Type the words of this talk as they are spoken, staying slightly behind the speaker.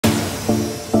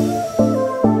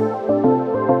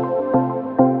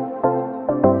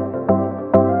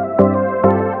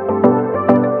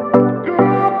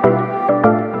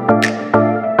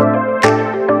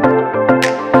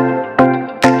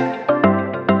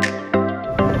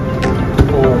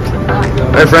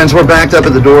Alright friends, we're backed up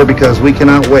at the door because we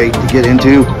cannot wait to get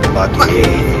into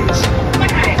Bucky's.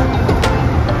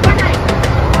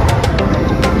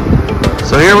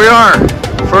 So here we are.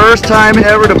 First time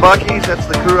ever to Bucky's. That's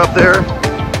the crew up there.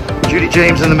 Judy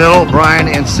James in the middle, Brian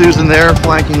and Susan there,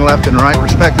 flanking left and right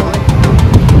respectively.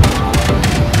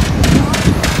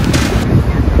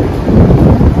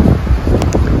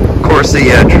 Of course,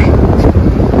 the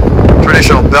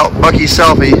traditional Bucky's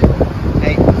selfie.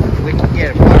 Hey, we can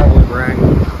get a firewood rack.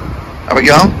 There we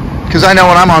go. Because I know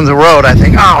when I'm on the road, I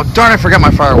think, oh, darn, I forgot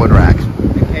my firewood rack.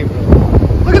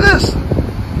 Look at this.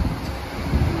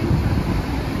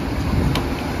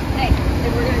 Hey,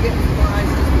 and we're gonna get supplies.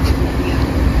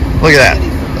 Look at that.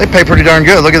 They pay pretty darn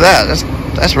good. Look at that.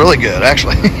 That's really good,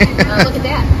 actually. Look at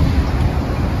that.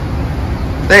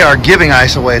 They are giving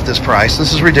ice away at this price.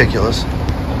 This is ridiculous.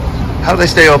 How do they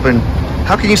stay open?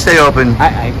 How can you stay open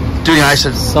doing ice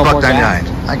at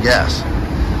 $1.99? I guess.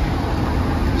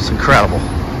 It's incredible.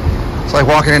 It's like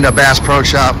walking into a Bass Pro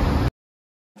Shop.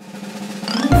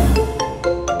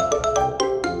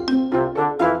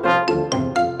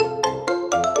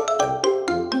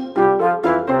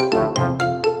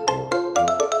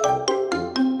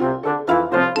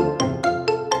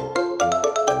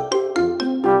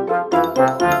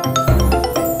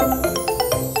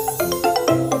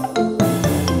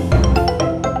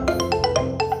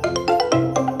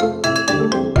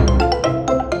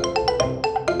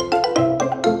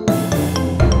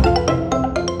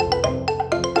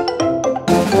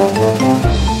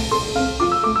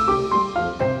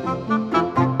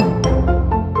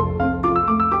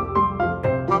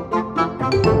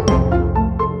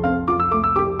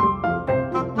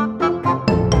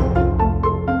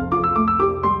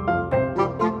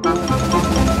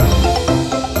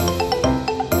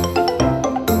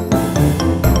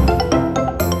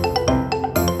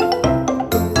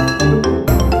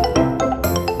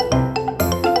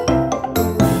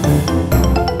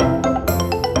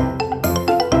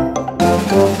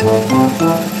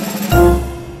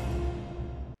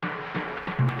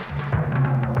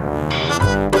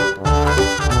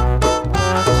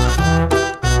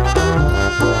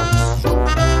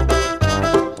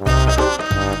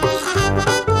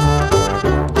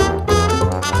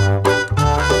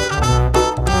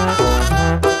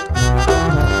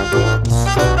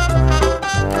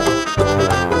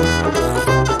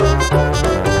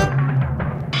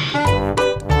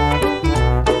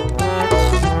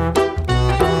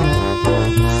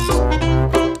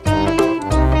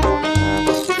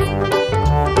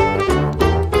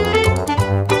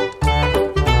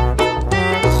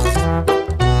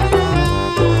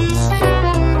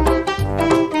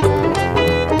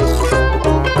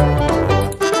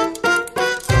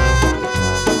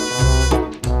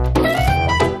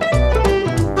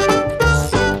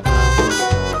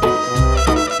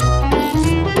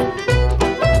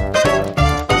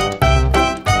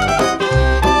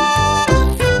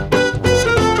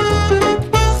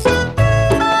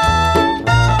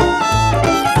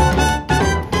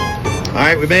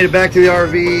 We made it back to the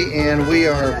RV and we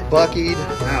are buckied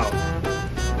out.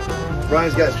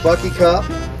 Brian's got his Bucky cup,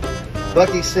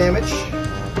 Bucky sandwich.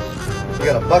 We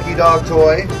got a Bucky dog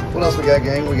toy. What else we got,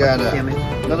 gang? We got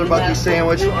another Bucky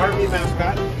sandwich. New RV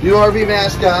mascot. New RV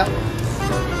mascot.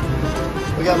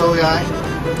 We got little guy.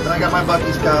 Then I got my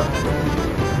Bucky's cup.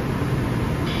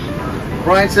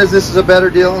 Brian says this is a better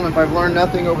deal, and if I've learned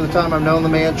nothing over the time I've known the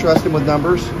man, trust him with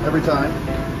numbers every time.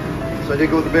 So I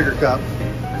did go with the bigger cup.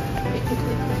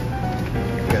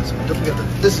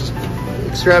 This is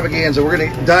extravaganza. We're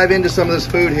going to dive into some of this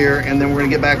food here, and then we're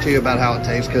going to get back to you about how it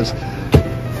tastes, because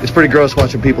it's pretty gross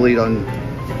watching people eat on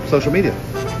social media.